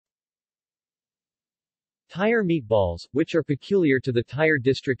Tire meatballs, which are peculiar to the Tire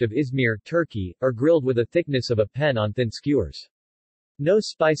district of Izmir, Turkey, are grilled with a thickness of a pen on thin skewers. No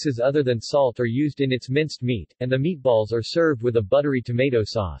spices other than salt are used in its minced meat, and the meatballs are served with a buttery tomato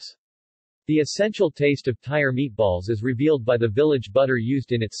sauce. The essential taste of Tire meatballs is revealed by the village butter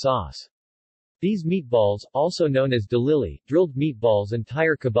used in its sauce. These meatballs, also known as dalili, drilled meatballs and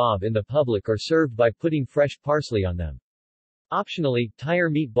Tire kebab in the public are served by putting fresh parsley on them. Optionally, Tire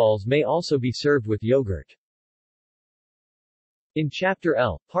meatballs may also be served with yogurt. In Chapter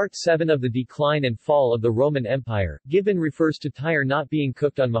L, Part 7 of The Decline and Fall of the Roman Empire, Gibbon refers to Tire not being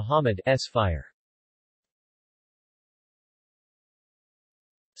cooked on Muhammad's fire.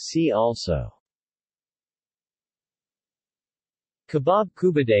 See also: Kebab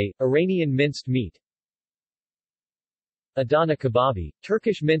kubade, Iranian minced meat; Adana kebabi,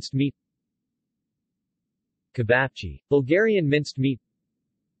 Turkish minced meat; Kebapchi, Bulgarian minced meat;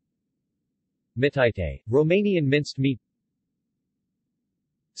 Mitite, Romanian minced meat;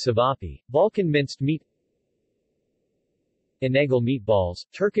 Savapi, Balkan minced meat; Inegel meatballs,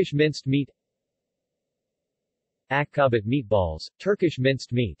 Turkish minced meat; Akkabat meatballs, Turkish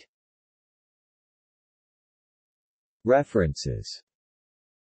minced meat. References.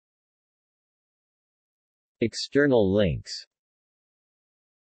 External links.